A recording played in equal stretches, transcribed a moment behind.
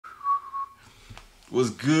What's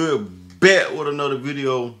good? Bet with another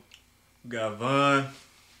video. We got Von.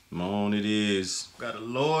 Come on, it is. Got a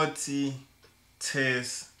loyalty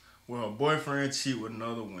test where her boyfriend cheat with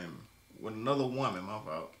another woman. My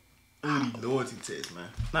fault. UDY loyalty test, man.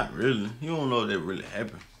 Not really. You don't know if that really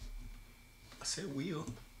happened. I said will.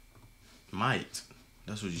 Might.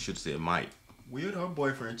 That's what you should have said, might. Will her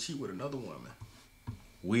boyfriend cheat with another woman?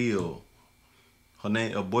 Will.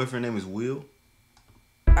 Her boyfriend name is Will?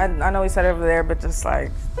 I know he said it over there, but just like,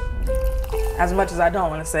 as much as I don't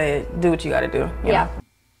want to say it, do what you gotta do. You know?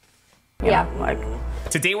 Yeah. Like.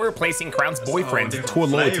 Today we're replacing Crown's boyfriend to a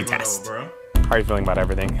loyalty test. Bro. How are you feeling about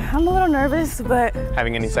everything? I'm a little nervous, but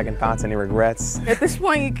Having any second thoughts, any regrets? at this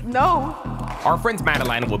point, no. Our friend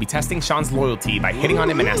Madeline will be testing Sean's loyalty by hitting on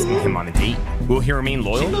him and asking him on a date. Will he remain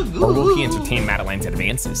loyal, or will he entertain Madeline's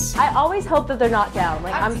advances? I always hope that they're not down.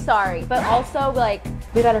 Like, I'm sorry, but also, like,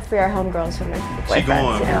 we gotta free our homegirls from their boyfriends. She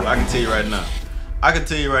going, you know? I can tell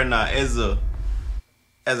you right now.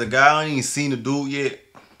 As a guy, I ain't even seen the dude yet.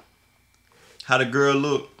 How the girl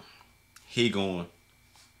look, he going.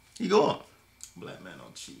 Black man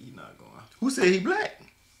don't cheat. He not going. Who said he black?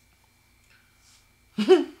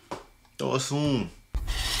 Don't assume.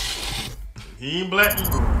 He ain't black.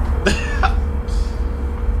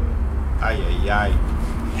 Ay.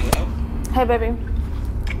 Hey, baby.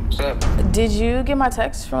 What's up? Did you get my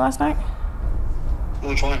text from last night?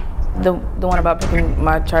 Which one? The one about picking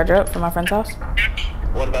my charger up from my friend's house?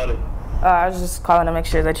 What about it? I was just calling to make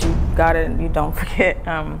sure that you got it and you don't forget.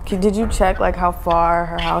 Did you check like how far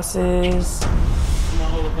her house is? Come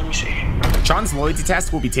on, hold up, let me see. Sean's loyalty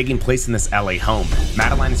test will be taking place in this LA home.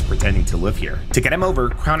 Madeline is pretending to live here. To get him over,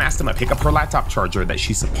 Crown asked him to pick up her laptop charger that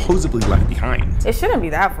she supposedly left behind. It shouldn't be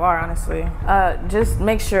that far, honestly. Just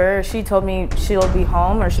make sure, she told me she'll be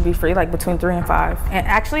home or she'll be free like between 3 and 5. And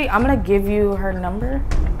actually, I'm gonna give you her number.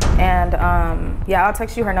 And yeah, I'll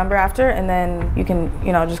text you her number after, and then you can,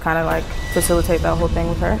 just kind of like facilitate that whole thing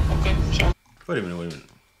with her. Okay, sure. Wait a minute.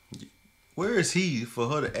 Where is he for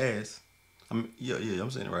her to ask? Yeah,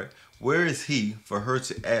 I'm saying it right. Where is he for her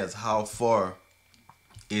to ask how far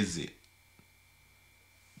is it?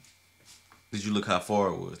 Did you look how far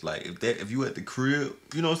it was? Like if you at the crib,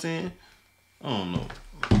 you know what I'm saying? I don't know.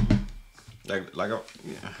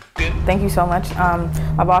 Yeah. Thank you so much.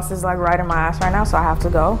 My boss is like right in my ass right now, so I have to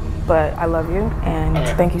go. But I love you, and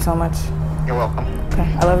thank you so much. You're welcome.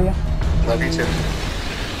 Okay, I love you. Love you too.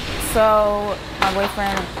 So my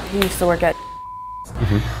boyfriend, he used to work at.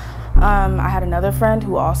 I had another friend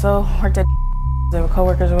who also worked at. They were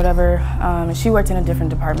coworkers or whatever, and she worked in a different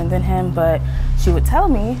department than him, but she would tell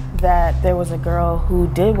me that there was a girl who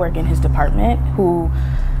did work in his department who,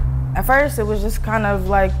 at first it was just kind of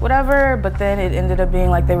like whatever, but then it ended up being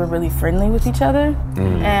like they were really friendly with each other.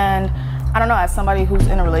 And I don't know, as somebody who's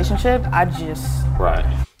in a relationship, I just... Right.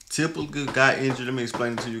 Typical guy energy, let me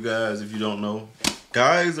explain it to you guys if you don't know.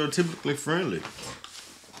 Guys are typically friendly.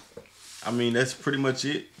 I mean, that's pretty much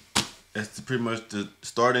it. That's pretty much the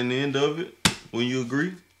start and the end of it. When you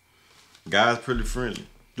agree, guys pretty friendly.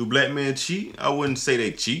 Do black men cheat? I wouldn't say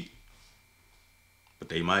they cheat, but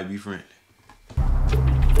they might be friendly.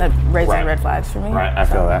 That raised any red flags for me. Right, I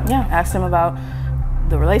feel that. Yeah, asked him about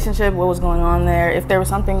the relationship, what was going on there, if there was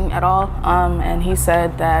something at all, and he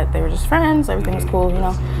said that they were just friends, everything was cool,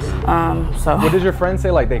 so. What does your friend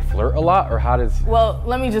say? Like they flirt a lot, or how does? Well,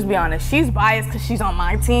 let me just be honest. She's biased because she's on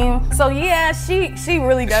my team. So yeah, she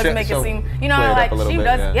really does make it seem, like she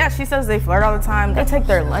does. Yeah, she says they flirt all the time. They take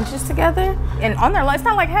their lunches together, and on their lunch, it's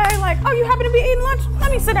not like, hey, like, oh, you happen to be eating lunch?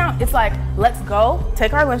 Let me sit down. It's like, let's go,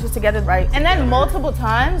 take our lunches together, right? And then multiple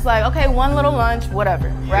times, like, okay, one little lunch, whatever,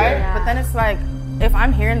 right? Yeah. But then it's like, if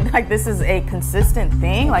I'm hearing like this is a consistent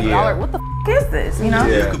thing, like y'all are, what the f is this,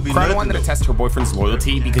 Yeah. Crown wanted to test her boyfriend's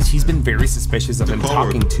loyalty because she's been very suspicious of him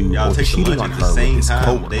talking to or cheating on her with his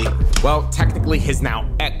coworker. Well, technically his now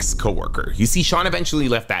ex-coworker. You see, Sean eventually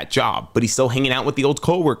left that job, but he's still hanging out with the old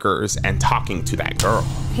coworkers and talking to that girl.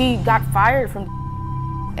 He got fired from,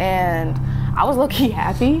 and I was low-key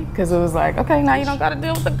happy because it was like, okay, now you don't gotta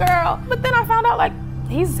deal with the girl. But then I found out like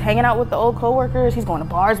he's hanging out with the old coworkers, he's going to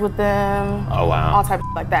bars with them. Oh wow. All types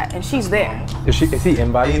of like that, and she's there. Is he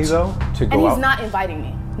inviting you though to go out? And he's not inviting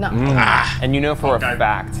me. No. And you know for a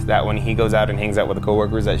fact that when he goes out and hangs out with the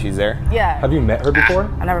coworkers that she's there? Yeah. Have you met her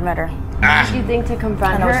before? I never met her. Do you think to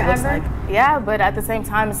confront I know her what she looks ever? like. Yeah, but at the same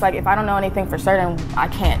time, it's like if I don't know anything for certain, I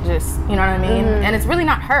can't just, you know what I mean? And it's really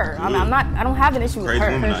not her. I don't have an issue with Crazy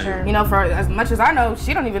her. woman For out sure. here. For as much as I know,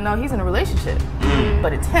 she don't even know he's in a relationship.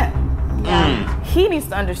 But it's him. Yeah. He needs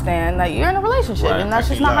to understand that you're in a relationship, and that's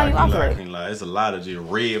just not how you operate. There's a lot of just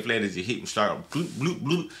red flags that you hit and start bloop, bloop,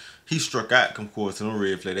 bloop. he struck out, of course, to no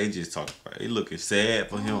red flag. They just talking about it. They looking sad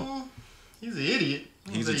for him. He's an idiot.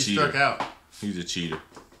 He's a he cheater. Struck out. He's a cheater.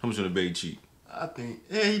 How much on the bet he cheat? I think.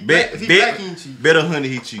 Yeah, he black. If he black, he cheat. Better 100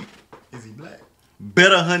 he cheat. Is he black?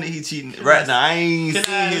 Better 100 he cheating. Right now, I ain't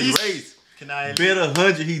seen his race. Better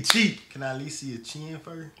 100 he cheat. Can I at least see a chin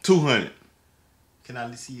first? 200. Can I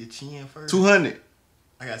at least see a chin first? 200.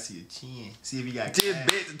 I gotta see a chin. See if he got. Just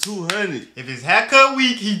bet to 200. If his haircut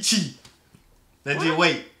weak, he cheat. Let's just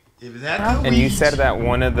wait. If his haircut weak. And you said that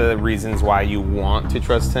one of the reasons why you want to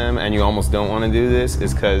trust him and you almost don't want to do this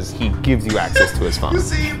is because he gives you access to his phone. You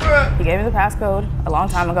see, bro? He gave me the passcode a long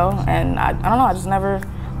time ago, and I don't know. I just never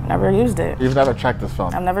used it. You've never checked his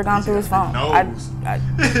phone. I've never gone through his phone. I just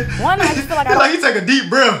feel like I he take a deep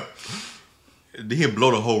breath. He'll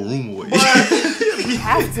blow the whole room away. You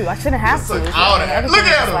have to. I shouldn't have to. Look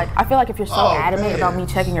at him. Like, I feel like if you're so adamant about me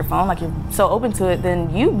checking your phone, like you're so open to it,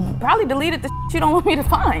 then you probably deleted the shit you don't want me to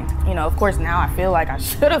find. You know, of course, now I feel like I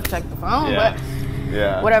should have checked the phone, but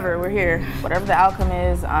whatever, we're here. Whatever the outcome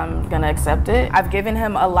is, I'm gonna accept it. I've given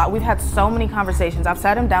him a lot. We've had so many conversations. I've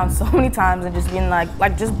sat him down so many times and just been like,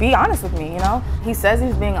 just be honest with me, you know? He says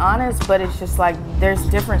he's being honest, but it's just like, there's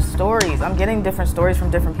different stories. I'm getting different stories from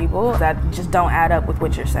different people that just don't add up with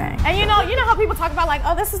what you're saying. And you know how people talk about like,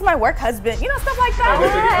 oh, this is my work husband, you know, stuff like that.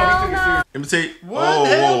 Hell no. Let me tell you. What?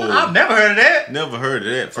 I've never heard of that. Never heard of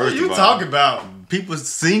that. First What are you of all, talking about? People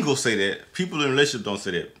single say that. People in relationship don't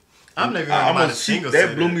say that. I've never heard about a single say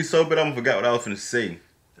that. Blew me so bad I forgot what I was finna say.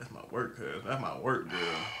 That's my work, cuz. That's my work, girl.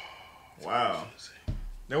 Wow.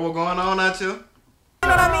 That what going on out here? You know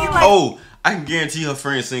what I mean? Like, oh, I can guarantee her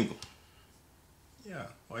friend's single. Yeah.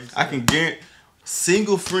 I can guarantee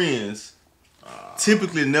single friends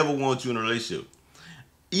typically never want you in a relationship.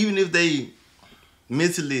 Even if they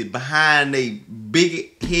mentally behind they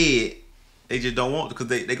big head, they just don't want to, because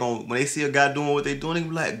they gon' when they see a guy doing what they doing, they be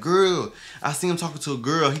like, girl, I see him talking to a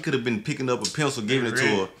girl, he could have been picking up a pencil, giving it to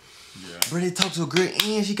her. Yeah. Bro, they talk to a girl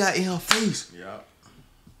and she got in her face. Yeah.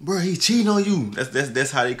 Bro, he cheating on you.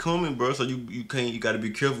 That's how they coming, bro. So you gotta be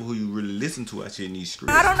careful who you really listen to out here in these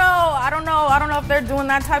streets. I don't know if they're doing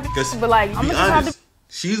that type of shit, but like, I'm honest,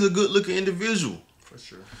 she's a good looking individual. For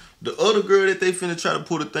sure. The other girl that they finna try to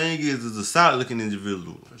pull the thing is a solid looking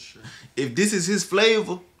individual. For sure. If this is his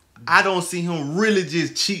flavor, I don't see him really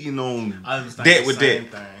just cheating on that with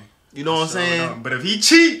that. Thing. You know what I'm saying? No. But if he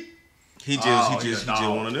cheat, he just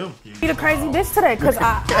one of them. Be the crazy bitch today, cause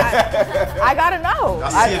I gotta know.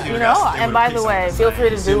 You know. And by the way, feel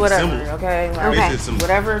free to do whatever. Okay. Okay.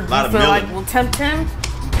 Whatever you feel like will tempt him.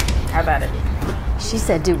 How about it? She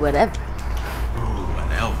said, do whatever.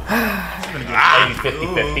 I'm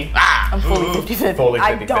 50-50. I'm fully 50-50.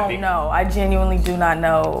 I don't know. I genuinely do not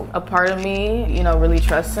know. A part of me, you know, really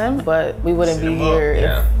trusts him, but we wouldn't be here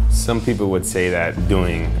if... Some people would say that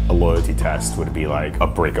doing a loyalty test would be like a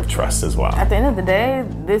break of trust as well. At the end of the day,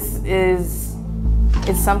 it's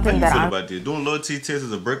something that I'm... about this? Doing a loyalty test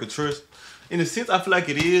is a break of trust? In a sense, I feel like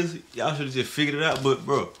it is. Y'all should have just figured it out, but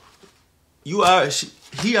bro,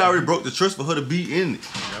 he already broke the trust for her to be in it.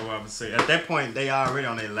 That's what I would say. At that point, they already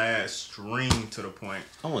on their last string to the point.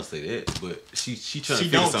 I won't say that, but she trying to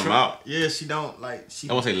figure something out. Yeah, she don't like.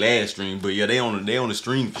 I won't say last string, but yeah, they on the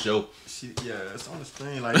string for sure. It's on the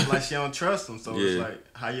string. Like she don't trust them, so it's like,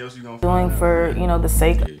 how else you gonna doing for the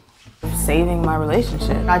sake of saving my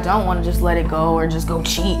relationship? I don't want to just let it go or just go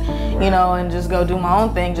cheat, and just go do my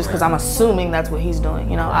own thing just because I'm assuming that's what he's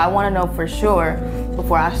doing. I want to know for sure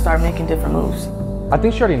before I start making different moves. I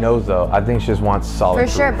think she already knows, though. I think she just wants solid For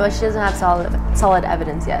sure, but she doesn't have solid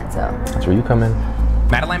evidence yet, so. That's where you come in.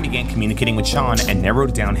 Madeline began communicating with Sean and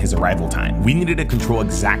narrowed down his arrival time. We needed to control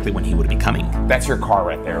exactly when he would be coming. That's your car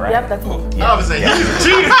right there, right? Yep, that's me. I was saying,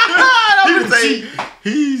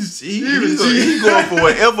 he's going for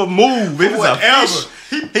whatever move. If it's a fish,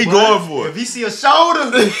 he going for it. If he see a shoulder,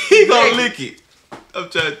 he gonna lick it. I'm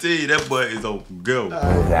trying to tell you, that boy is on go.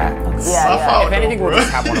 Yeah. If anything, we'll just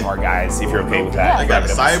have one of our guys, if you're okay with that. They got a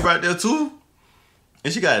cyber out there too.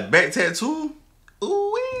 And she got a back tattoo.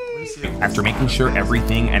 Ooh-wee. After making sure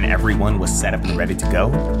everything and everyone was set up and ready to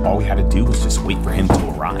go, all we had to do was just wait for him to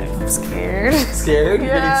arrive. I'm scared. Scared?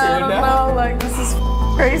 Yeah, I don't know. Like, this is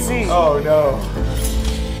crazy. Oh, no.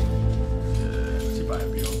 she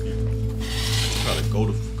might be on people. Probably go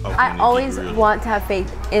to... I always want to have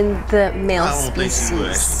faith in the male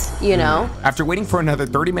species, After waiting for another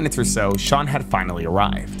 30 minutes or so, Sean had finally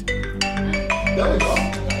arrived. There we go.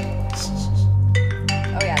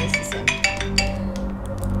 Oh yeah, this is him.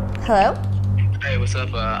 Hello? Hey, what's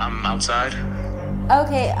up? I'm outside.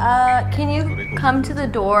 Okay, can you come to the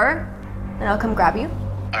door and I'll come grab you?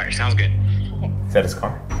 Alright, sounds good. Is that his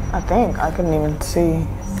car? I think. I couldn't even see.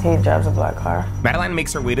 He drives a black car. Madeline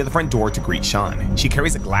makes her way to the front door to greet Sean. She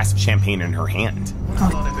carries a glass of champagne in her hand.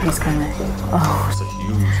 Oh, he's coming. Oh. It's a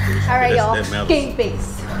huge. All right, y'all. Game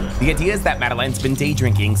face. The idea is that Madeline's been day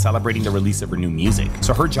drinking, celebrating the release of her new music,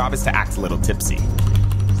 so her job is to act a little tipsy.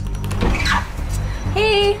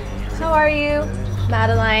 Hey, how are you?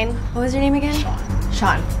 Madeline. What was your name again?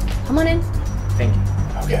 Sean. Come on in. Thank you.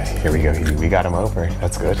 Okay, here we go. We got him over.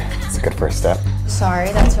 That's good. It's a good first step.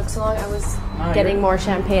 Sorry that took so long. I was getting more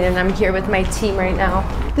champagne and I'm here with my team right now.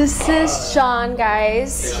 This is Sean,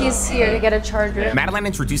 guys. He's here to get a charger. Madeline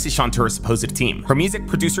introduces Sean to her supposed team, her music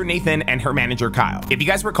producer Nathan and her manager Kyle. If you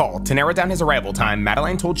guys recall, to narrow down his arrival time,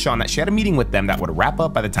 Madeline told Sean that she had a meeting with them that would wrap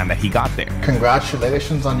up by the time that he got there.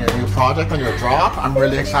 Congratulations on your new project, on your drop. I'm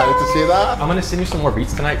really excited to see that. I'm gonna send you some more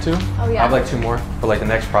beats tonight too. Oh yeah. I have like 2 more for like the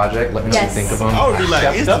next project. Let me know what you think of them. I would be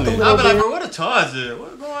like, instantly. I'd be like, bro, what a charger?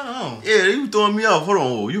 What's going on? Yeah, you throwing me off. Hold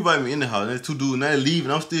on, you invite me in the house. There's 2 dudes, and they leave,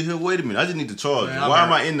 and I'm still here. Wait a minute, I just need to charge. Man, Why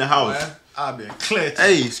am I in the house? Man, I've been clutching.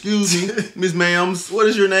 Hey, excuse me, Miss Ma'ams. What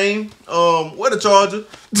is your name? Where the charger?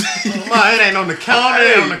 It ain't on the counter,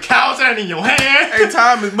 it ain't on the couch, it ain't in your hand. Hey,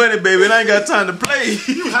 time is money, baby, and I ain't got time to play.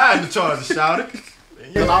 You hiding the charger, shout it.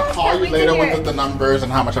 Then I'll call you later with the numbers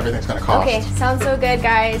and how much everything's gonna cost. Okay, sounds so good,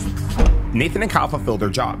 guys. Nathan and Kyle fulfill their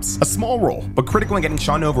jobs. A small role, but critical in getting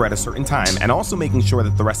Sean over at a certain time and also making sure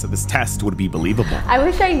that the rest of this test would be believable. I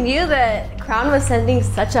wish I knew that Crown was sending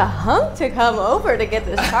such a hunk to come over to get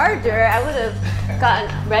this charger. I would have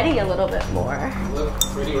gotten ready a little bit more. You look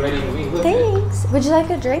pretty ready to me. Thanks. Would you like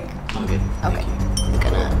a drink? I'm good. Okay, I'm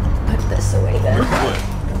gonna put this away then.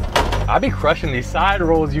 I be crushing these side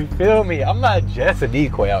rolls, you feel me? I'm not just a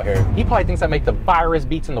decoy out here. He probably thinks I make the virus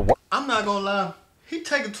beats in the world. I'm not gonna lie. He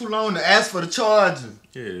taking too long to ask for the charger.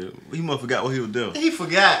 Yeah, he must have forgot what he was doing. He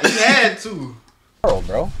forgot. He had to.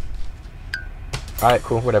 Bro. Alright,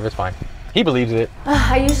 cool, whatever, it's fine. He believes it.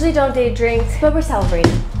 I usually don't date drinks, but we're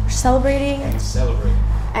celebrating. We're celebrating. Celebrate.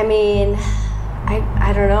 I mean,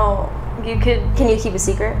 I don't know. Can you keep a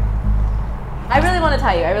secret? I really want to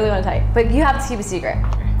tell you, but you have to keep a secret.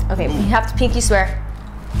 Okay, you have to pinky swear.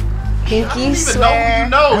 Pinky swear. I don't even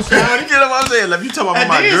know who you know, Sean. You get what I'm saying? Like, you talking about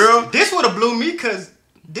my girl? This would have blew me because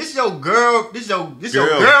this your girl, this your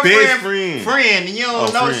girlfriend, best friend, and you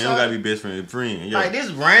don't know. Friend, you don't gotta be best friend. Yeah. Like, this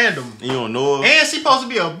random. And you don't know her. And she supposed to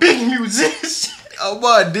be a big musician. Oh,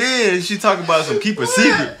 but then she talking about some keep a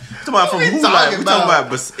secret. Talking about from who? Like, we talking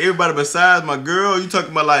about everybody besides my girl. You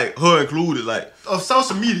talking about like her included, like of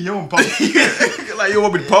social media. You don't post. Like, you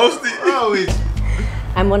want me to post it? Oh, it's.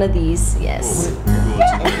 I'm one of these. Yes.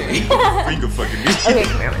 Finger fucking me. Okay,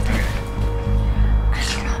 come here. I'm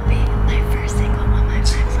dropping my first single on my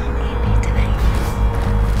friends on EP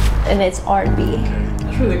tonight, and it's R&B.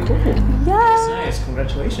 That's really cool. Yeah. That's nice.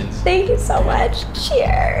 Congratulations. Thank you so much.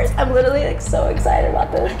 Cheers. I'm literally like so excited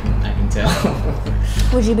about this. I can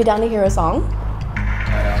tell. Would you be down to hear a song?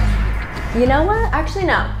 You know what? Actually,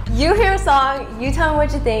 no. You hear a song, you tell me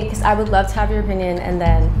what you think, because I would love to have your opinion, and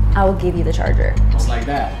then I will give you the charger. It's like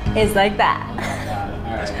that. It's like that.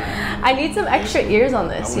 Alright. I need some extra ears on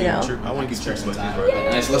this, you know? I want to get tricked.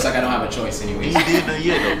 And it looks like I don't have a choice anyway. He did that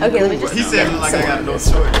yet though. Okay, let me just. He said like I got no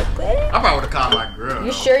choice. I probably would have called my girl.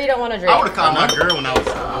 You sure you don't want to drink? I would have called my girl when I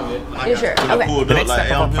was. You sure? Okay. The next step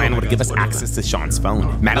of our plan would give us access to Sean's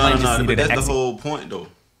phone. Madeline just No, needed but an that's the whole point though.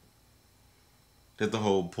 That's the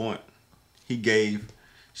whole point. She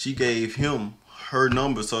gave him her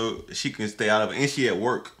number so she can stay out of it, and she at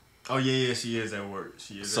work. Oh yeah, she is at work.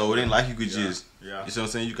 So it ain't like you could just, you know what I'm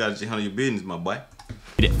saying? You gotta just handle your business, my boy.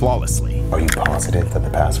 Did it flawlessly. Are you positive that the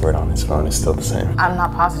password on his phone is still the same? I'm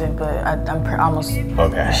not positive, but I'm almost.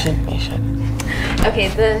 Okay. You should.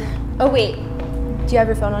 Okay, oh wait. Do you have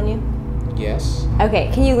your phone on you? Yes.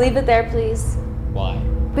 Okay, can you leave it there, please? Why?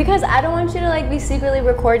 Because I don't want you to like be secretly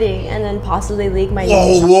recording and then possibly leak my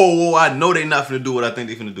name. Whoa. I know they not finna do what I think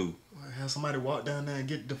they finna do. Have somebody walk down there and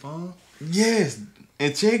get the phone? Yes,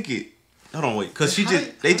 and check it. Hold on, wait. Cause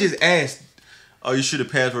they just asked, oh, you sure the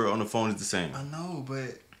password on the phone is the same? I know,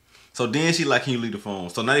 but. So then she like, can you leave the phone?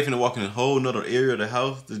 So now they finna walk in a whole nother area of the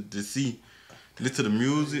house to see, listen to the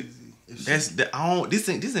music. This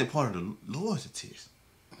ain't part of the loyalty test.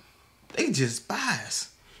 They just spies.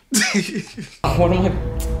 What am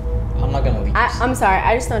I? I'm not gonna leave. I'm sorry,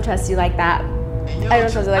 I just don't trust you like that. I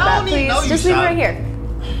don't trust you like that. Please, just leave it right here. I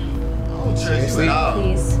don't trust you at all.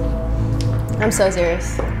 Please. I'm so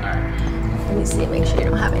serious. Alright. Let me see, make sure you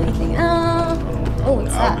don't have anything. Oh,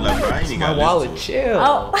 what's I'll be that? like, bro, I ain't even My got wallet, chill.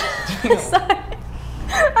 Oh, sorry.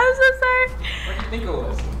 I'm so sorry. What do you think it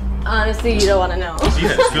was? Honestly, you don't want to know. She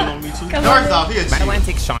had a spill on me too. First off, he a Madeline cheat.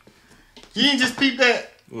 takes Sean. You ain't just peep that.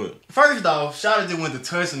 What? First off, Shawty just went to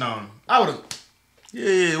touching on him. I would've.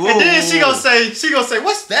 Yeah, whoa, and then she whoa. gonna say,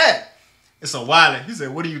 what's that? It's a wallet. He said,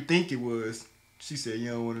 what do you think it was? She said,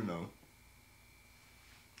 you don't want to know.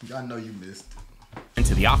 I know you missed.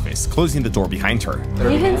 Into the office, closing the door behind her.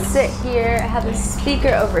 You can sit here. I have a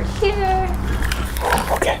speaker over here.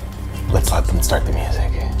 Okay, let's let them start the music.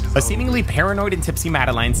 A seemingly paranoid and tipsy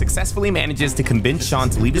Madeline successfully manages to convince Sean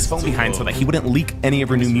to leave his phone behind so that he wouldn't leak any of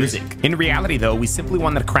her new music. In reality, though, we simply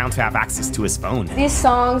wanted Crown to have access to his phone. These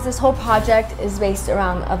songs, this whole project is based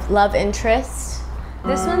around a love interest.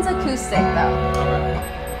 This one's acoustic, though.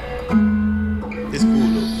 It's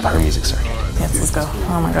cool though. Our music started. Yes, let's go.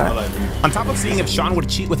 Oh my God. On top of seeing if Sean would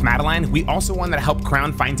cheat with Madeline, we also wanted to help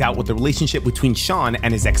Crown find out what the relationship between Sean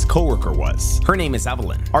and his ex-coworker was. Her name is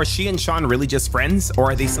Evelyn. Are she and Sean really just friends,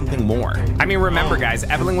 or are they something more? I mean, remember guys,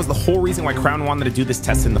 Evelyn was the whole reason why Crown wanted to do this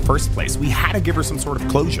test in the first place. We had to give her some sort of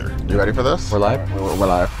closure. You ready for this? We're live? We're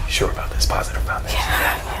live. Sure about this, positive about this.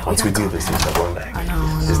 Yeah, Once we do this, there's no going back. I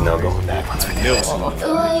know. There's no going back once we do this. The way you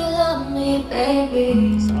love me,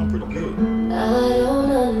 baby, Sound pretty good. I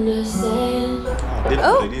don't understand.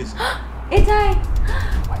 Oh, it died.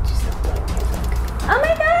 Why'd you still do it? Oh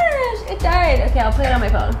my gosh, it died. Okay, I'll put it on my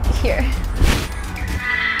phone. Here.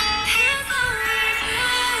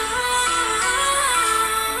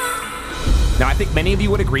 Now, I think many of you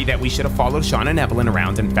would agree that we should have followed Sean and Evelyn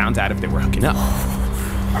around and found out if they were hooking up.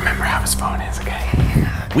 Remember how his phone is, okay?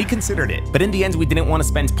 We considered it, but in the end, we didn't want to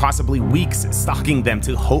spend possibly weeks stalking them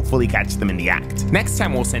to hopefully catch them in the act. Next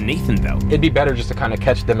time, we'll send Nathan, though. It'd be better just to kind of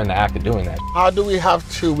catch them in the act of doing that. How do we have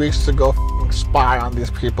 2 weeks to go spy on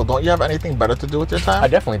these people? Don't you have anything better to do with your time? I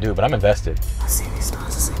definitely do, but I'm invested. Let's see these stars.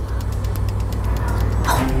 Let's see.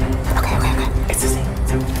 Oh, okay. It's the same.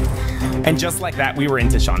 And just like that, we were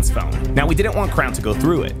into Sean's phone. Now, we didn't want Crown to go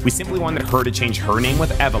through it. We simply wanted her to change her name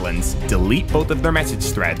with Evelyn's, delete both of their message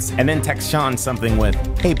threads, and then text Sean something with,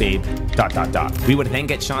 hey babe, ... We would then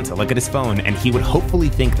get Sean to look at his phone, and he would hopefully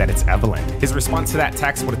think that it's Evelyn. His response to that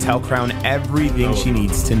text would tell Crown everything she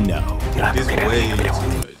needs to know. This way too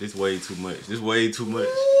much. This way too much. This way too much.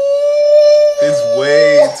 This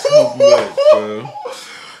way too much, bro.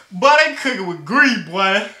 Boy, they cooking with greed,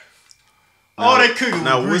 boy. Oh, they cooking with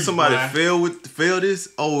now greed, when somebody boy. fail this,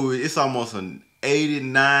 oh, it's almost an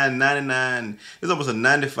 89, 99. It's almost a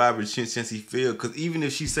 95% chance he failed. Cause even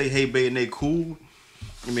if she say, hey babe, and they cool,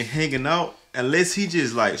 I mean hanging out, unless he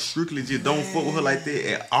just like strictly just don't fuck with her like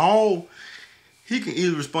that at all, he can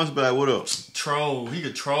either respond to be like, what up? Troll. He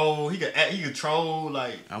could troll. He could troll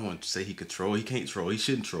like. I want to say he could troll. He can't troll. He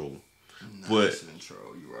shouldn't troll. Nah, but he shouldn't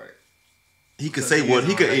troll. You right. He can say what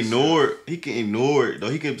he can ignore it. He can ignore it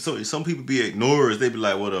though. He can. Some people be ignorers. They be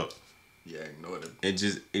like, "What up?" Yeah, ignore it. And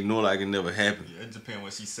just ignore like it never happened. Yeah, it depends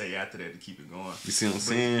what she say after that to keep it going. You see what I'm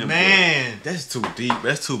saying? Man, but that's too deep.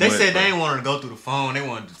 That's too. They much, said bro. they didn't want her to go through the phone. They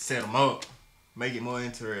wanted to set them up, make it more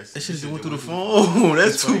interesting. They should have went through the phone.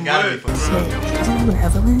 That's too much. He doesn't have an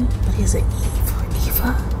Evelyn, but he has an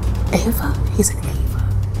Ava. He's an Ava.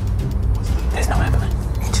 There's no Evelyn.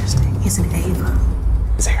 Interesting. He's an Ava.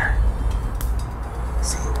 Is it her?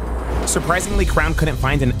 Surprisingly, Crown couldn't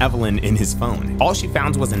find an Evelyn in his phone. All she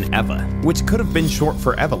found was an Eva, which could have been short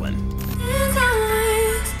for Evelyn.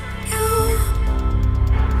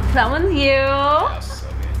 That one's you.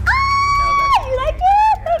 You like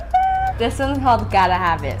it? This one's called Gotta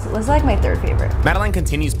Have It. It was like my 3rd favorite. Madeline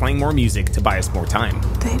continues playing more music to buy us more time.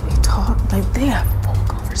 They be talking, like they have full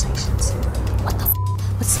conversations. What the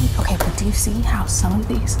But see, okay, but do you see how some of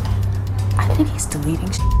these, I think he's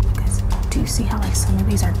deleting shit. Do you see how like some of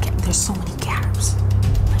these are, there's so many gaps.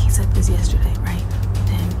 Like he said this yesterday, right?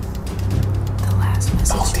 Then the last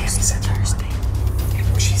message was Thursday. She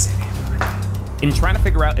said in trying to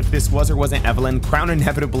figure out if this was or wasn't Evelyn, Crown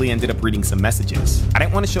inevitably ended up reading some messages. I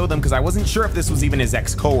didn't want to show them because I wasn't sure if this was even his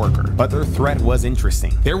ex-coworker, but their thread was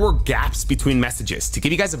interesting. There were gaps between messages. To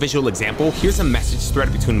give you guys a visual example, here's a message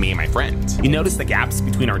thread between me and my friend. You notice the gaps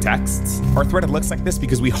between our texts? Our thread looks like this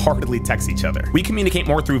because we hardly text each other. We communicate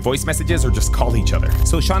more through voice messages or just call each other.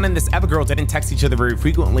 So Sean and this Eva girl didn't text each other very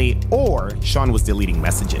frequently, or Sean was deleting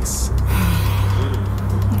messages.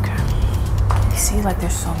 You see, like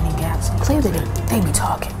there's so many gaps. Clearly, they be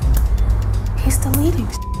talking. He's deleting.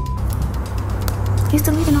 He's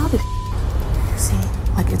deleting all this. See,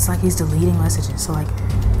 like it's like he's deleting messages. So like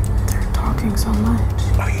they're talking so much.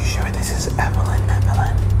 Are you sure this is Evelyn?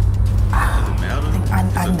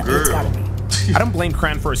 It's gotta be. I don't blame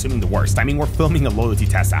Crown for assuming the worst. I mean, we're filming a loyalty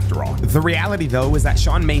test after all. The reality, though, is that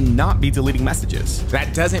Sean may not be deleting messages.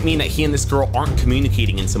 That doesn't mean that he and this girl aren't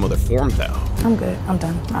communicating in some other form, though. I'm good. I'm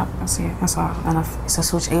done. I see it. That's all. Enough. So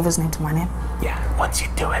switch Ava's name to my name? Yeah, once you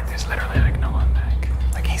do it, there's literally like no one back.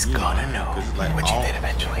 Like he's He's gonna know. Like what you did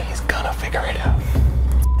eventually. He's gonna figure it out.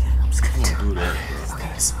 I'm just gonna do that.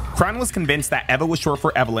 Okay, so. Crown was convinced that Eva was short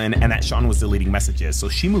for Evelyn and that Sean was deleting messages, so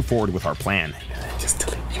she moved forward with our plan. Just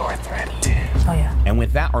delete your thread too. Oh yeah. And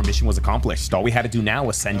with that, our mission was accomplished. All we had to do now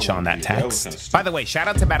was send Sean that text. By the way, shout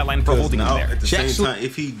out to Madeline for holding him there. At the same time,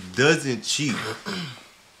 if he doesn't cheat,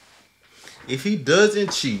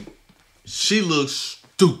 she looks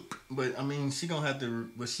stupid. But I mean, she gonna have to.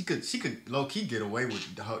 But she could low key get away with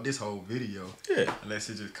this whole video. Yeah. Unless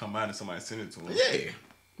it just come out and somebody send it to her. Yeah.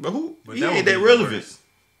 But who? But He ain't that relevant.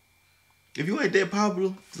 If you ain't that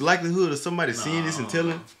popular, the likelihood of somebody seeing this and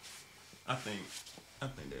telling. I think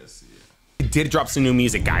that's it. We did drop some new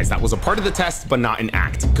music, guys. That was a part of the test, but not an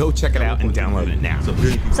act. Go check it out and download it now.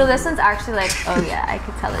 So this one's actually like, oh yeah, I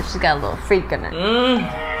could tell it. She's got a little freak in it.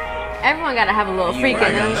 Everyone gotta have a little freak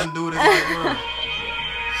in them.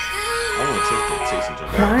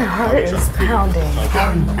 My heart is pounding.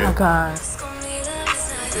 Oh my god.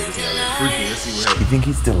 You think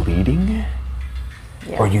he's deleting?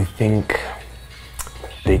 Yeah. Or you think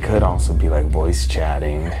they could also be like voice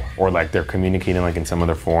chatting, or like they're communicating like in some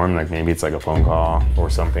other form, like maybe it's like a phone call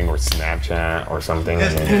or something, or Snapchat or something. I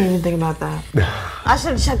didn't even think about that. I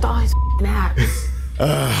should have checked all his apps.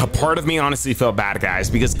 A part of me honestly felt bad, guys,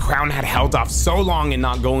 because Crown had held off so long and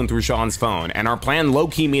not going through Sean's phone, and our plan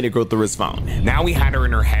low-key made her go through his phone. Now we had her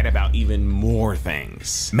in her head about even more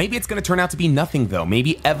things. Maybe it's gonna turn out to be nothing though.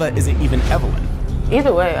 Maybe Eva isn't even Evelyn.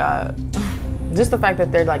 Either way, just the fact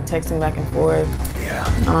that they're like texting back and forth. Yeah.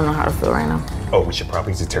 I don't know how to feel right now. Oh, we should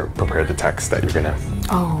probably just prepare the text that you're gonna.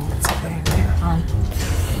 Oh, it's okay.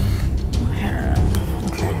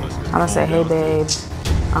 I'm gonna say, hey babe,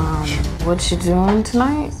 what you doing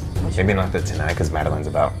tonight? Maybe not that tonight, because Madeline's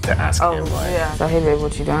about to ask him. Like, yeah. So hey babe,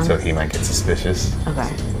 what you doing? So he might get suspicious. Okay.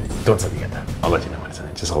 Don't tell me yet. I'll let you know when it's in.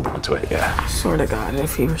 Just hold on to it. Yeah. I swear to God,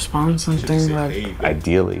 if he responds something like,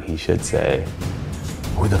 ideally, he should say,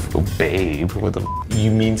 "Who the babe? What the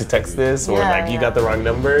you mean to text this?" Or like you got the wrong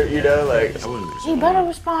number. You know, like. You better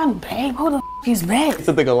respond, babe. Who the is babe?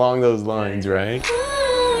 Something along those lines, right?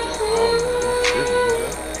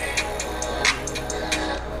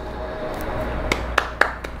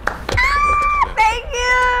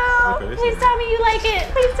 Please tell me you like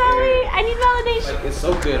it. Please tell me. I need validation. Like, it's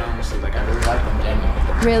so good, honestly. Like, I really like them.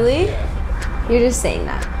 Genuinely. Really? You're just saying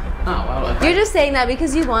that. No, well, You're just saying that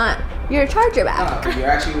because you want your charger back. No, you're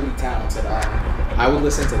actually really talented. I would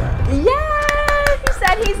listen to that. Yeah, he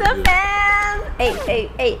said he's a fan.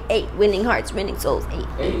 8. Winning hearts, winning souls. 8.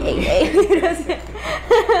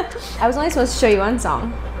 I was only supposed to show you one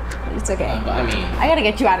song. It's okay. I mean, I gotta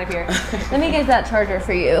get you out of here. Let me get that charger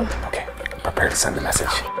for you. Okay, prepare to send the message.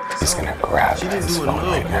 He's gonna grab his phone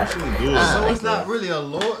right now. So it's not really a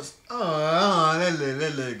loss. Let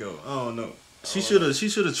it go. I don't know. She should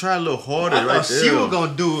have tried a little harder right there. She was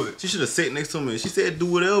gonna do it. She should have sat next to me. She said do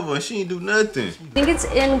whatever, and she ain't do nothing. I think it's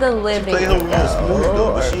in the living Play her room real smooth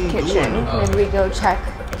though, but she ain't kitchen. doing it. Maybe we go check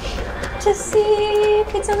to see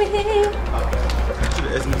if it's over here.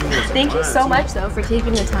 Thank you so much though for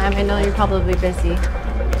taking the time. I know you're probably busy. Do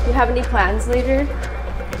you have any plans later?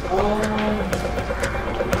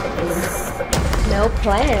 No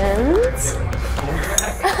plans.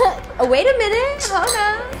 Oh, wait a minute. Hold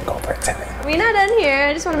on. Go for it, Timmy. We're not done here.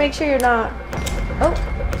 I just want to make sure you're not. Oh.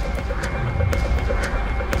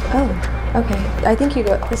 Oh, okay. I think you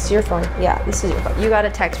got. This is your phone. Yeah, this is your phone. You got a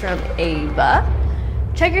text from Ava.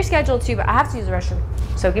 Check your schedule too, but I have to use the restroom.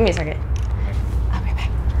 So give me a second. I'll be back.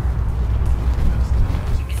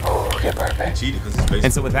 Okay, perfect.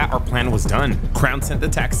 And so with that, our plan was done. Crown sent the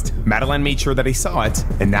text. Madeline made sure that he saw it.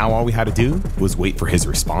 And now all we had to do was wait for his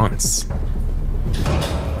response.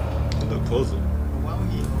 Look closer.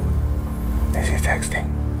 Is he texting?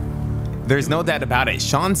 There's no doubt about it.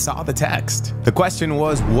 Sean saw the text. The question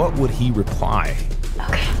was, what would he reply?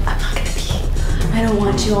 Okay, I'm not gonna pee. I don't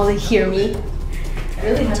want you all to hear me. I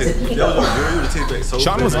really have to pee.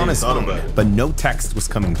 Sean was on his phone, but no text was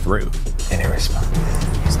coming through. Any response?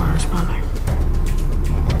 He's not responding.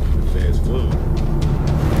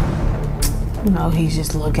 No, he's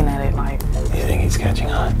just looking at it like. You think he's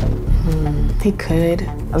catching on? He could.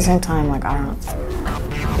 At the same time, like, I don't.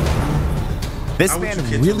 This man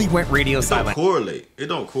really went radio silent. It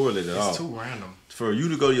don't correlate at all. It's too random. For you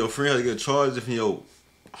to go to your friend to get charged if your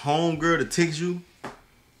home girl to text you,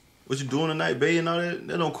 what you doing tonight, babe, and all that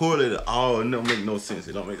don't correlate at all. It don't make no sense.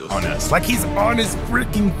 It don't make no sense. Like he's on his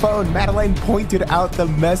freaking phone. Madeline pointed out the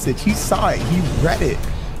message. He saw it. He read it.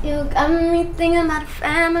 You got me thinking about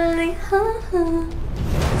family. He's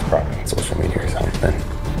probably on social media or something.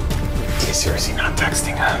 He's seriously not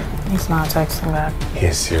texting her. He's not texting back. He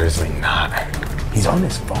is seriously not. He's on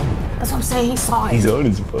his phone. That's what I'm saying. He saw it. He's on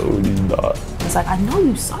his phone. He's not. It's like, I know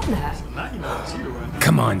you saw that.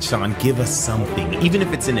 Come on, Sean, give us something. Even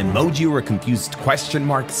if it's an emoji or a confused question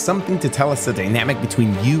mark, something to tell us the dynamic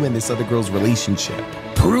between you and this other girl's relationship.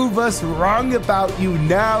 Prove us wrong about you.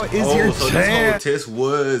 Now is your so chance. This whole test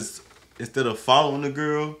was, instead of following the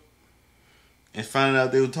girl and finding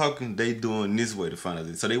out they were talking, they doing this way to find out.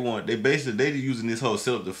 So they using this whole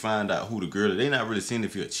setup to find out who the girl is. They not really seeing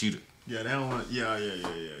if you're a cheater. Yeah, they don't want. Yeah.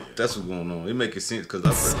 That's what's going on. It making sense because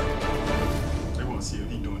I feel like they want to see if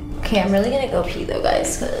he doing it. Okay, I'm really gonna go pee though,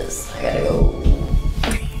 guys, because I gotta go.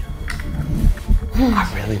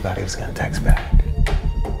 I really thought he was gonna text back.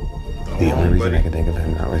 The only reason I can think of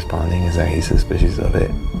him not responding is that he's suspicious of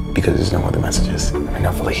it because there's no other messages. And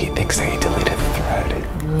hopefully he thinks that he deleted the thread.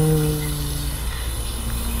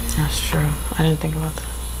 That's true. I didn't think about that.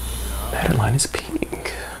 That line is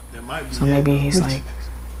pink. So maybe he's like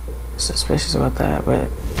suspicious about that, but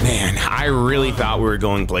Man, I really thought we were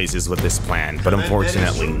going places with this plan, but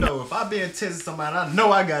unfortunately, no. No. If I been testing somebody, I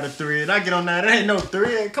know I got a thread. I get on that, it ain't no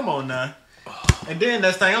thread. Come on now. And then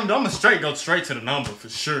that's thing, I'm gonna go straight to the number for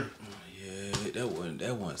sure. Yeah, that wasn't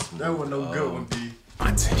smooth. That wasn't no good one, B.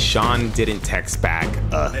 Sean didn't text back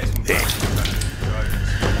a thing.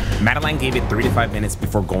 Madeline gave it 3 to 5 minutes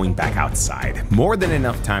before going back outside. More than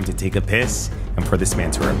enough time to take a piss and for this man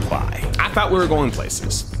to reply. I thought we were going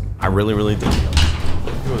places. I really, really did.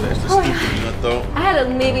 I had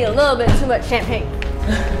maybe a little bit too much champagne.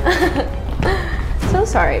 So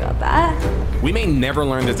sorry about that. We may never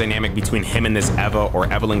learn the dynamic between him and this Eva or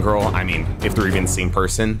Evelyn girl. I mean, if they're even the same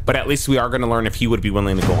person. But at least we are going to learn if he would be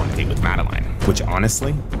willing to go on a date with Madeline. Which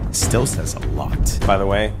honestly, still says a lot. By the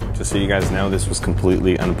way, just so you guys know, this was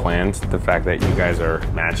completely unplanned. The fact that you guys are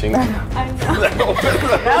matching. I know.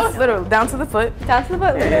 That was literally down to the foot. Down to the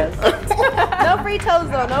foot, yes. No free toes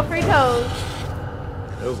though, no free toes.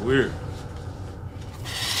 That was weird.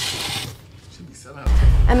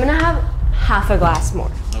 I'm gonna have half a glass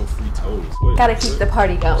more. No free toes. Gotta keep the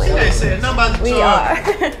party going. She ain't saying nothing about the We are.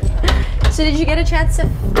 So did you get a chance to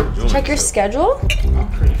check your schedule? I'm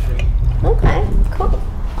pretty free. Okay, cool.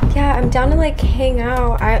 Yeah, I'm down to like hang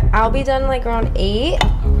out. I'll be done like around 8.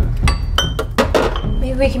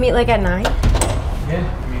 Maybe we can meet like at 9. Yeah, I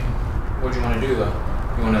mean, what do you want to do though?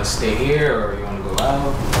 You want to stay here or you want to go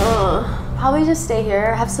out? Probably just stay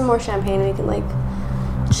here, have some more champagne, and we can like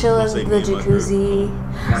chill in the jacuzzi.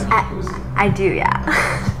 I do, yeah.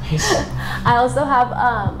 I also have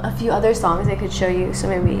a few other songs I could show you, so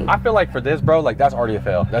maybe. I feel like for this, bro, like that's already a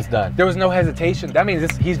fail. That's done. There was no hesitation. That means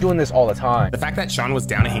he's doing this all the time. The fact that Sean was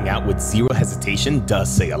down to hang out with zero hesitation does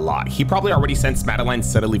say a lot. He probably already sensed Madeline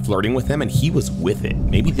subtly flirting with him and he was with it.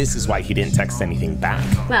 Maybe this is why he didn't text anything back.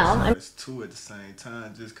 Well, It's 2 at the same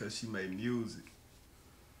time just because she made music.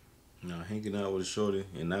 No, hanging out with a shorty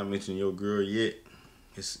and not mentioning your girl yet,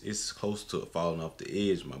 it's close to falling off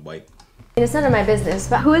the edge, my boy. it's none of my business,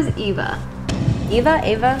 but who is Eva? Eva?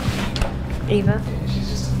 Yeah, she's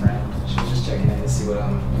just a friend. She was just checking in to see what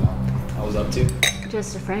I was up to.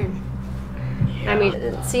 Just a friend. Yeah. I mean, it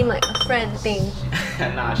didn't seem like a friend thing.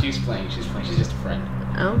 Nah, she's playing. She's just a friend.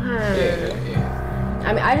 Okay. Yeah.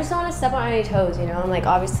 I mean, I just don't want to step on any toes, you know? And like,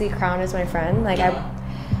 obviously, Crown is my friend. Like,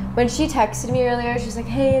 when she texted me earlier, she's like,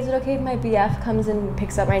 hey, is it okay if my BF comes and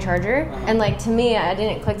picks up my charger? And like, to me, it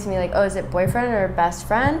didn't click to me like, oh, is it boyfriend or best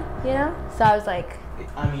friend, you know? So I was like...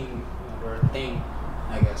 I mean, we're a thing,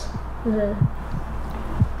 I guess.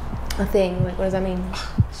 A thing, like what does that mean?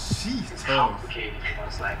 She's tough.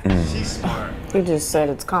 She's smart. You just said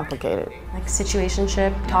it's complicated. Like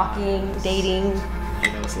situationship, talking, dating.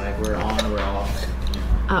 You know, it's like we're on, we're off.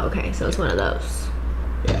 Oh, okay, so it's one of those.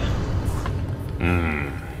 Yeah.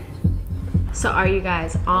 So are you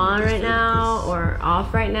guys on right now or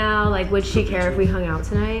off right now? Like, would she care if we hung out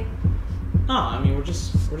tonight? No, I mean we're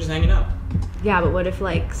just hanging out. Yeah, but what if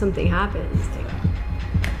like something happens? Like,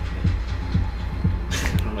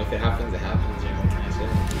 I don't know if it happens, it happens. You know, what can I say?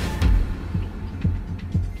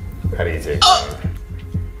 How do you take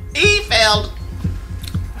He failed.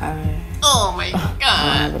 Oh my God. I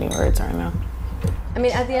don't have any words right now. I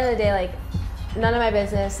mean, at the end of the day, like, none of my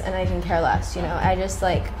business, and I can care less. You know, I just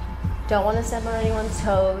like don't want to step on anyone's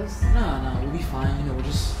toes. No, we'll be fine. You know, we're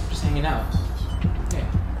just hanging out. Yeah.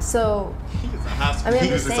 So, I mean, I'm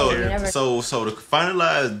just saying, you never... So to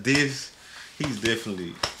finalize this, he's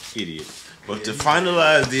definitely idiot. But to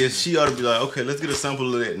finalize this, she ought to be like, okay, let's get a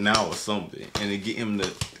sample of that now or something, and to get him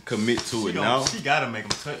to commit to it now. She gotta make him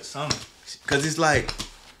touch something. Cause it's like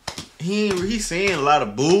he's saying a lot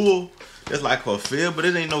of bull. That's like for fair, but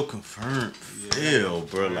it ain't no confirmed. fail,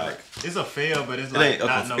 bro. Like it's a fail, but it's like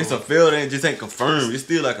it's a fail that just ain't confirmed. It's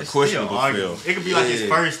still like a questionable fail. It could be like his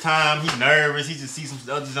first time. He's nervous. He just sees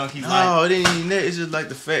some other junk. He's like, no, it ain't even that. It's just like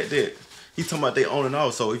the fact that he's talking about they on and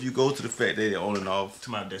off. So if you go to the fact that they on and off,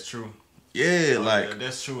 that's true. Yeah, like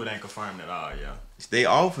that's true. It ain't confirmed at all. Yeah, stay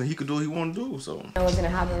off and he could do what he want to do. So what's gonna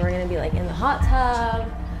happen? We're gonna be like in the hot tub.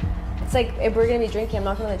 It's like if we're gonna be drinking, I'm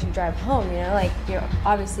not gonna let you drive home. You know, like you're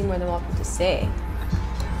obviously more than welcome to stay.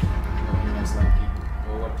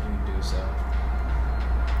 Well, what can you do? So.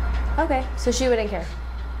 Okay, so she wouldn't care.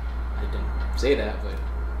 I didn't say that, but.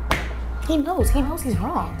 He knows he's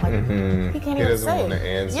wrong. Like, he can't even say it. He doesn't want to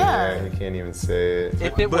answer that. He can't even say it.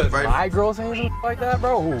 If it was my girl saying something like that,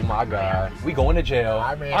 bro, oh my God. We going to jail.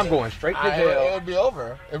 I mean, I'm going straight to jail. It would be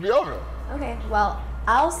over. It'd be over. Okay, well,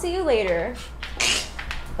 I'll see you later.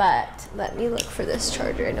 But let me look for this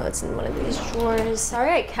charger. I know it's in one of these drawers.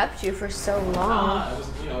 Sorry I kept you for so long. It was,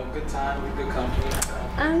 good time, good company.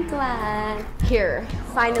 I'm glad. Here,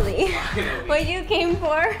 finally. What you came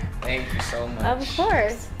for? Thank you so much. Of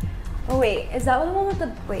course. Oh wait, is that the one with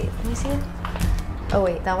the, wait, let me see. Oh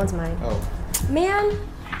wait, that one's mine. Oh. Man.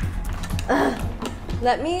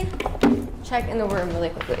 Let me check in the room really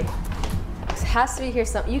quickly. It has to be here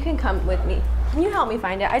some, you can come with me. Can you help me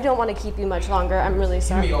find it? I don't want to keep you much longer. I'm really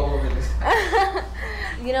sorry. Me all over this.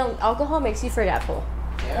 Alcohol makes you forgetful.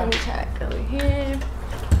 Yeah. Let me check over here.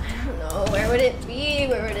 I don't know. Where would it be?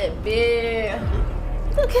 Where would it be?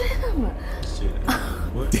 Look at him.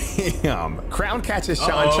 Damn. Crown catches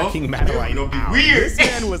Sean checking Madeline out. Weird. This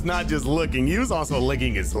man was not just looking, he was also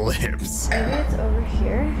licking his lips. Maybe it's over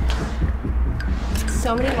here.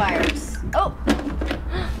 So many wires. Oh!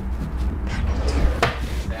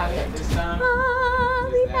 Found it. This time? Oh,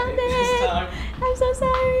 we found it. I'm so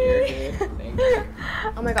sorry. Thank you.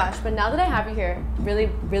 Oh my gosh, but now that I have you here, really,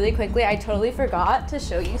 really quickly, I totally forgot to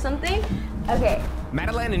show you something. Okay.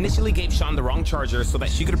 Madeline initially gave Sean the wrong charger so that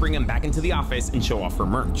she could bring him back into the office and show off her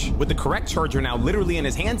merch. With the correct charger now literally in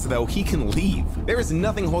his hands though, he can leave. There is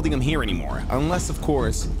nothing holding him here anymore, unless of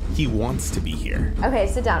course, he wants to be here. Okay,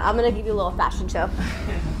 sit down. I'm gonna give you a little fashion show.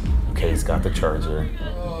 Okay, he's got the charger.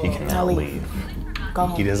 He can now leave. Go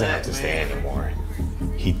home. He doesn't have to stay anymore.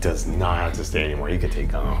 He does not have to stay anymore. He could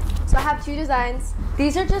take off. So I have two designs.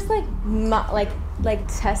 These are just like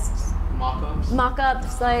tests.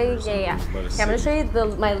 Mock-ups, like, yeah. Okay, I'm gonna show you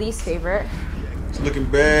my least favorite. It's looking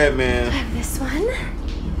bad, man. I have this one.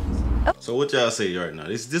 Oh. So what y'all say right now?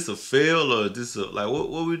 Is this a fail or is this a, like,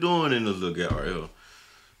 what we doing in this little guy right here?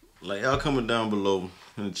 Like, y'all comment down below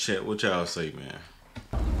in the chat. What y'all say, man?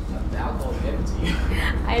 The alcohol's empty.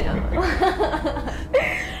 I know.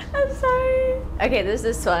 I'm sorry. Okay, there's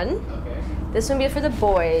this one. Okay. This one be for the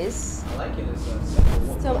boys. I like it.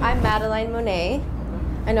 It's So I'm Madeline Monet.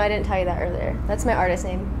 I know I didn't tell you that earlier. That's my artist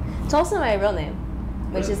name. It's also my real name,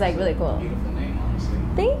 which is like really cool. beautiful name, honestly.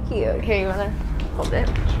 Thank you. Here, you wanna hold it?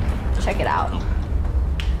 Check it out.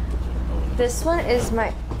 This one is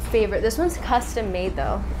my favorite. This one's custom made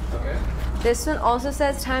though. Okay. This one also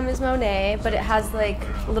says Time is Monet, but it has like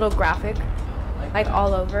a little graphic, like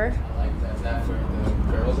all over. I like that. Is that for the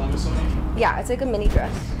girls, I'm assuming? Yeah, it's like a mini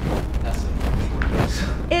dress. That's it.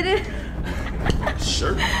 It is.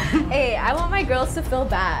 Sure. Hey, I want my girls to feel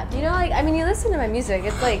bad. You know, like, I mean, you listen to my music.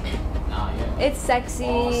 It's like, it's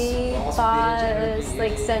sexy, boss,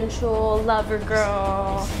 like sensual, lover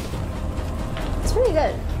girl. It's really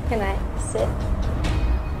good. Can I sit?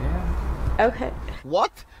 Yeah. Okay.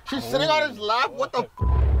 What? She's sitting on his lap? What the?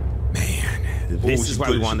 Man, this is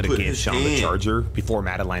why we wanted to give Sean the charger before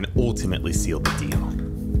Madeline ultimately sealed the deal.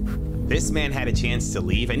 This man had a chance to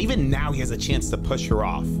leave, and even now he has a chance to push her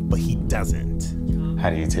off, but he doesn't. How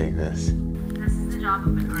do you take this?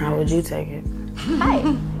 How would you take it? Hi.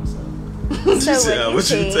 So what how would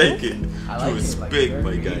you take it? I like it. Like Big,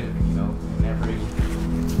 but you got it. In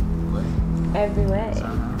every way.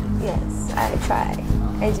 Yes, I try.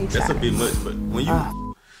 I do try. That's a bit much, but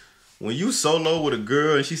when you solo with a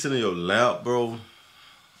girl and she's sitting in your lap, bro,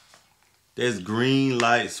 that's green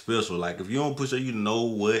light special. Like if you don't push her, you know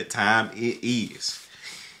what time it is.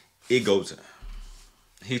 It goes time.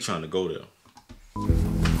 He trying to go there. No,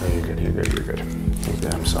 you're good, you're good, you're good. You're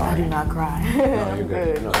good, I'm sorry. I do not cry. No, you're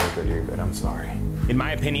good. No, you're good, you're good. I'm sorry. In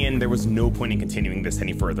my opinion, there was no point in continuing this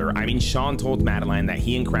any further. I mean, Sean told Madeline that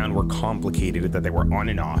he and Crown were complicated, that they were on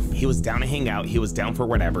and off. He was down to hang out, he was down for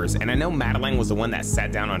whatevers, and I know Madeline was the one that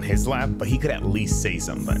sat down on his lap, but he could at least say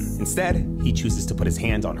something. Instead, he chooses to put his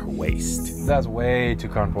hand on her waist. That's way too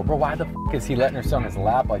comfortable. Bro, why the f is he letting her sit on his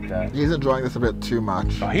lap like that? He's enjoying this a bit too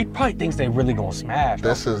much. Bro, he probably thinks they really gonna smash.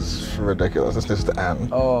 This is ridiculous. This needs to end.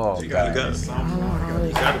 Oh, You got it. I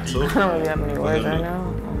don't really have many words right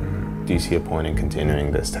now. Do you see a point in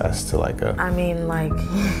continuing this test to like a... I mean, like...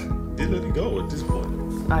 They let it go at this point.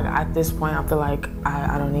 Like, at this point, I feel like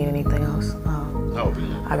I don't need anything else.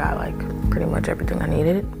 I got, like, pretty much everything I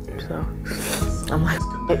needed. So, I'm like,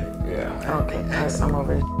 yeah. Okay, I'm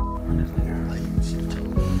over it.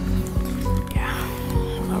 Yeah,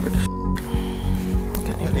 I'm over this.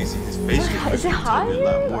 I need to see his facial. Is it hot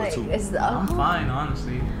here? Like, I'm fine,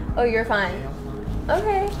 honestly. Oh, you're fine.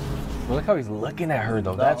 Okay. Look how he's looking at her,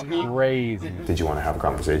 though. That's crazy. Did you want to have a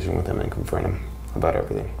conversation with him and confront him about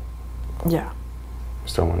everything? Yeah.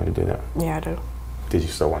 Still wanted to do that? Yeah, I do. Did you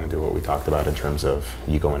still want to do what we talked about in terms of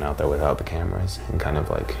you going out there without the cameras and kind of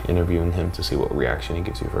like interviewing him to see what reaction he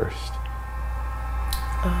gives you first?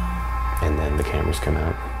 And then the cameras come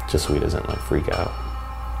out, just so he doesn't like freak out.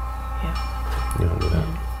 Yeah. You don't do that?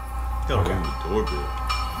 You gotta ring the doorbell.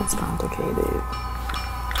 It's complicated.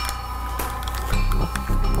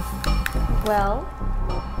 Well,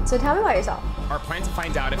 so tell me about yourself. Our plan to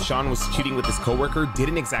find out if Sean was cheating with his coworker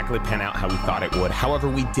didn't exactly pan out how we thought it would. However,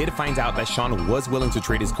 we did find out that Sean was willing to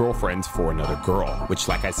trade his girlfriend for another girl, which,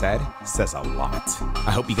 like I said, says a lot.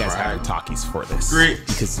 I hope you guys have your talkies for this. Great.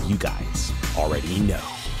 Because you guys already know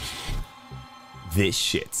this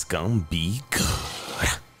shit's gonna be good.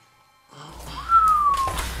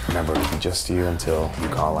 Remember, it'll be just you until you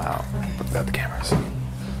call out without the cameras.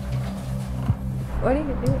 What are you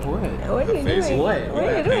doing? What are you doing? What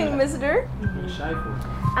are you doing, mister?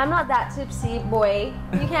 I'm not that tipsy, boy.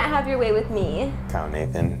 You can't have your way with me. Kyle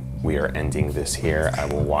Nathan, we are ending this here. I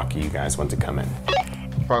will walk you guys when to come in.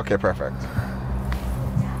 Okay, perfect.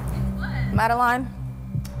 Madeline?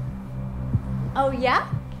 Oh, yeah?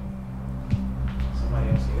 Somebody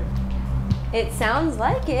else here? It sounds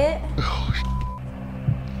like it.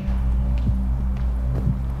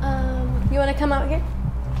 You wanna come out here?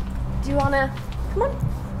 Do you wanna, come on?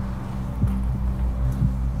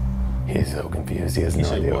 He's so confused. He has no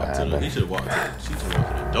idea what happened. He should have walked in. She should have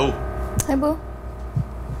walked in the door. Hey, boo.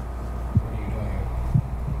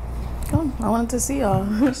 Come, I wanted to see y'all.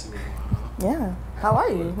 Yeah. How are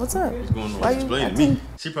you? What's up? What's going on? Why Explain you to me.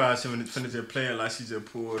 She probably shouldn't finish just playing like she just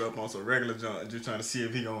pulled up on some regular junk, just trying to see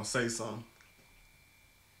if he gonna say something.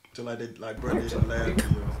 Just like they, like brother did in the last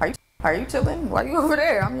video. Are you chilling? Why you over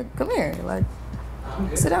there? Come here. Like,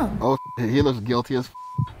 sit down. Oh, he looks guilty as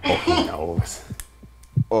Oh, he knows.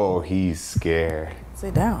 Oh, he's scared.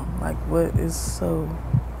 Sit down. Like, what is so...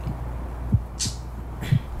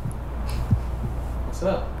 What's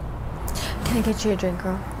up? Can I get you a drink,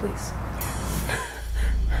 girl, please?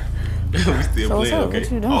 We still So what's playing, up? okay?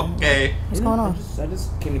 What you doing? Okay. What's going on? I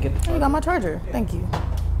just came to get the Oh, you got my charger. Thank you.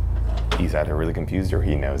 He's either really confused or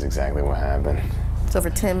he knows exactly what happened. So for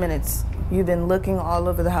 10 minutes, you've been looking all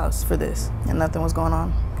over the house for this, and nothing was going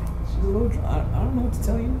on? She's a little drunk. I don't know what to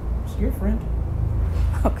tell you. She's your friend.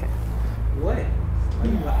 Okay. What? Why are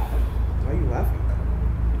you laughing? Why are you laughing?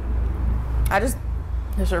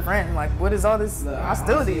 It's your friend. Like, what is all this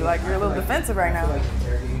hostility? Like, you're a little defensive right now.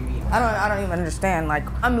 I don't even understand. Like,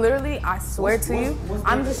 I'm literally, I swear to you,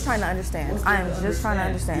 I'm just trying to understand. I am just trying to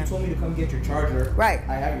understand. You told me to come get your charger. Right.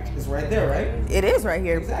 I have it. It's right there, right? It is right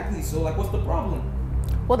here. Exactly. So, like, what's the problem?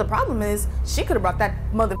 Well, the problem is, she could have brought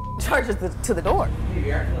that mother charger to the door.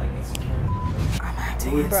 You're acting like insecure. I'm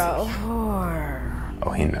acting Bro. insecure.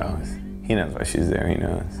 Oh, he knows. He knows why she's there. He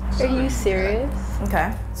knows. Are you serious?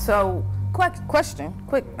 Okay. So, question.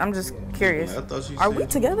 Quick, I'm just curious. I thought you Are said we you-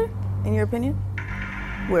 together, in your opinion?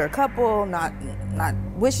 We're a couple, not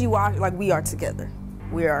wishy-washy, like we are together.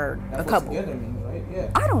 We are That's a couple. What together means, right?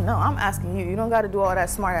 Yeah. I don't know. I'm asking you. You don't got to do all that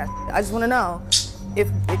smart ass. I just want to know if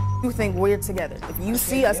you think we're together. If you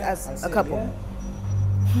see us as a couple.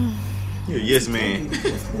 Yeah. You're a yes man.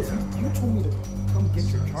 Listen, you told me to come get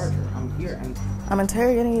your charger. I'm here and I'm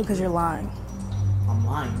interrogating you because you're lying. I'm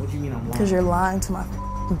lying. What do you mean I'm lying? Because you're lying to my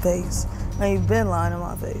face. And you've been lying to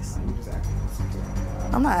my face. You're just acting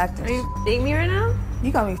insecure. I'm not acting. Are you dating me right now?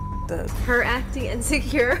 You got me up. Her acting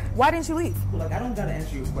insecure. Why didn't you leave? Like, I don't gotta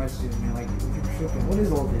answer your questions, man. Like, you're tripping. What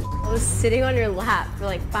is all this? I was sitting on your lap for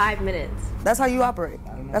like 5 minutes. That's how you operate. I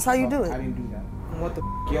don't know. That's how you do I it. didn't do that. What the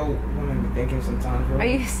yo women be thinking sometimes, bro? Are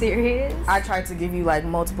you serious? I tried to give you like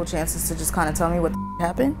multiple chances to just kind of tell me what the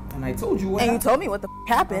happened. And I told you what And you happened. told me what the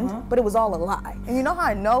happened, but it was all a lie. And you know how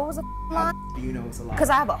I know it was a lie? How do you know it's a lie? Because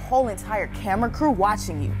I have a whole entire camera crew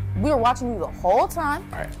watching you. We were watching you the whole time.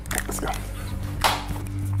 All right, let's go.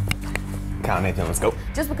 Kyle Nathan, let's go.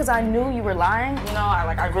 Just because I knew you were lying, you know,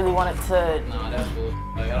 I really wanted to. Nah, that's bull.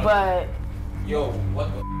 Like, I don't But yo, what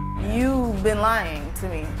the? you've been lying to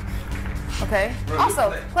me. Okay. Bro,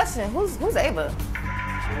 Also, question: Who's Ava?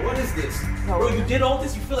 What is this? Bro, you did all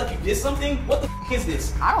this? You feel like you did something? What the is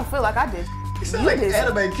this? I don't feel like I did. like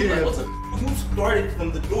anime kids. Who started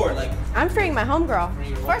from the door? Like, I'm freeing my homegirl.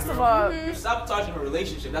 First of all, you're sabotaging a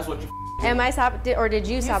relationship. That's what you. Am I or did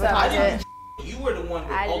you sabotage it? You were the one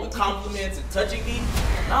with all the compliments and touching me.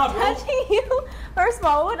 Nah, bro. Touching you? First of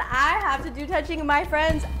all, what would I have to do touching my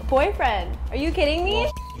friend's boyfriend? Are you kidding me?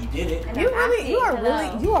 Well, you did it.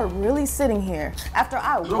 You are really sitting here after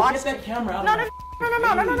I watched that camera out. No.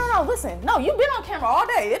 Listen, no, you've been on camera all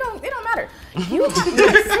day. It don't matter. You are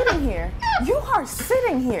sitting here. You are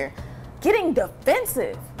sitting here, getting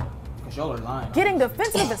defensive. Cause y'all are lying. Getting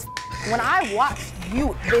defensive as when I watched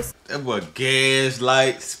you. That boy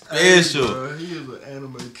Gaslight special. Hey, bro, he is an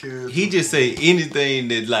anime character. He just say anything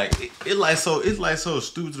that like it's like so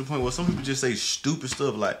stupid to the point where some people just say stupid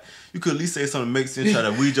stuff. Like you could at least say something that makes sense, try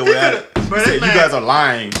to weed your way out of it. You say, you guys are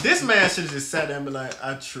lying. This man should have just sat there and be like,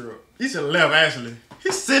 I trip. He should have left actually.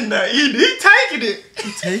 He's sitting there eating. He taking it.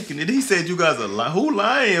 He taking it. He said you guys are lying. Who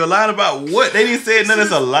lying? Or lying about what? They didn't say nothing.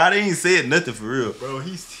 That's a lie. They ain't said nothing for real. Bro,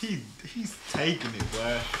 he's taking it,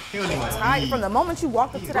 boy. He don't even leave. From the moment you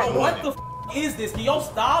walked up to that door. What the is this? Can y'all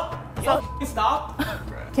stop? Y'all stop?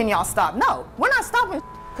 Can y'all stop? No, we're not stopping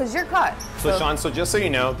because you're cut. So Sean, so just so you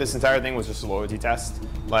know, this entire thing was just a loyalty test.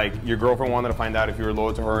 Like your girlfriend wanted to find out if you were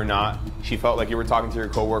loyal to her or not. She felt like you were talking to your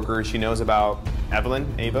coworker. She knows about Evelyn.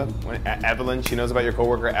 She knows about your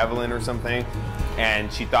coworker Evelyn or something,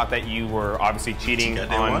 and she thought that you were obviously cheating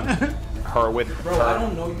on her with her. Bro, I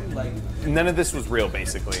don't know you like. None of this was real,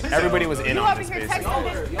 basically. Everybody was in on this, basically.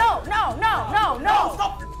 No.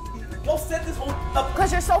 Stop. Y'all set this whole up.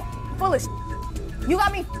 Because you're so full of You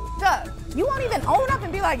got me up. You won't even own up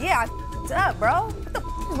and be like, yeah, I up, bro. What the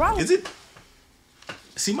is wrong with you? Is it?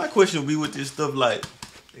 See, my question would be with this stuff like,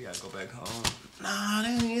 they gotta go back home. Nah,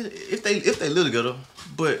 if they live together,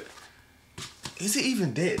 but is it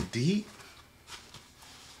even that deep?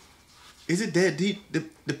 Is it that deep?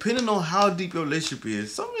 Depending on how deep your relationship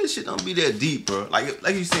is, some of this shit don't be that deep, bro. Like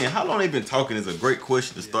you saying, how long they been talking is a great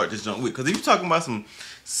question to start this jump with. Because if you're talking about some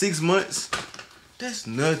 6 months, that's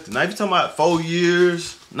nothing. Now if you're talking about 4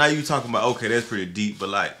 years, now you talking about, okay, that's pretty deep. But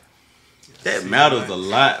like, that matters a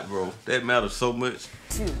lot, bro. That matters so much.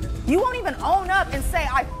 You won't even own up and say,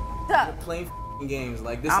 I f***ed up. You're playing games.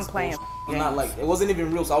 Like, this I'm is playing I'm not like, it wasn't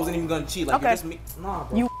even real, so I wasn't even gonna cheat. Like, okay. You're just me. Nah,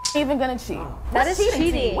 bro. You even gonna cheat. That is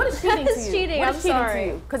cheating. What is cheating to you? Cheating. What is cheating to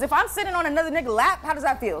you? Because if I'm sitting on another nigga lap, how does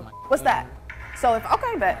that feel? What's that? So if,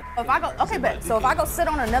 okay, bet. If I go, okay, bet. So if I go sit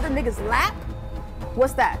on another nigga's lap,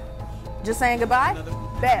 what's that? Just saying goodbye?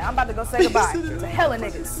 Bet. I'm about to go say goodbye to hella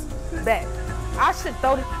niggas. Bet. I should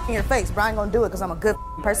throw this in your face, but I ain't gonna do it because I'm a good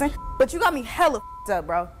person. But you got me hella up,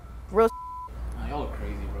 bro. Real Nah, y'all are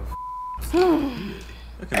crazy, bro.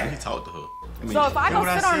 Okay, he talked to her. So if I go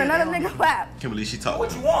sit on another nigga's lap, Kimberly, she talked.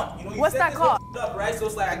 What you want? You know, you what's that called? Up, right? So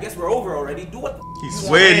it's like, I guess we're over already. Do what the He's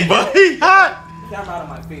sweating, but he hot. Camera out of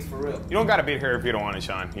my face for real. You don't gotta be here if you don't want it,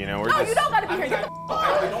 Sean. You know, we're no, just... you don't gotta be here. Get the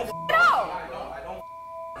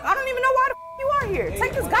I don't even know why the you are here.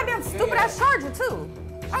 Take this goddamn stupid ass charger too.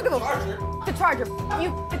 I don't give a the charger.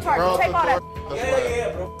 You the charger. Bro, take all that.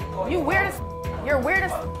 Yeah, bro. You weird as you're weird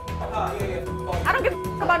as I don't give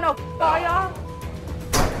a about no all y'all.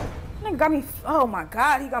 Nigga got me. Oh my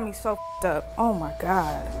god, he got me so up. Oh my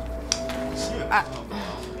god.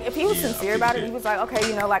 If he was sincere about it, he was like, okay,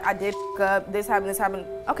 you know, like I did up. This happened.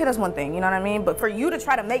 Okay, that's one thing. You know what I mean? But for you to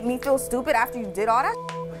try to make me feel stupid after you did all that,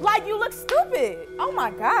 like you look stupid. Oh my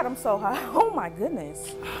god, I'm so high. Oh my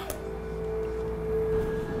goodness.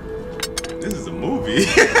 This is a movie.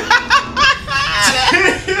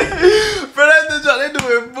 Bro, they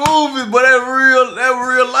doing movies, but that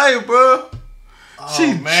real life, bro. Oh,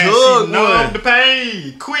 she man, chugged she numbed the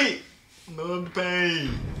pain. Quick. Numb the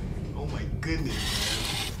pain. Oh my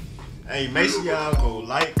goodness, man. Hey, make sure y'all go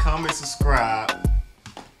like, comment, subscribe.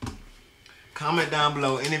 Comment down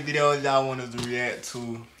below any videos y'all want us to react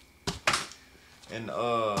to. And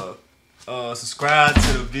subscribe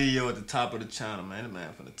to the video at the top of the channel, man. The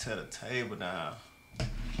man finna tear the table down.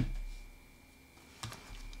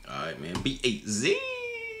 Alright, man. B8Z.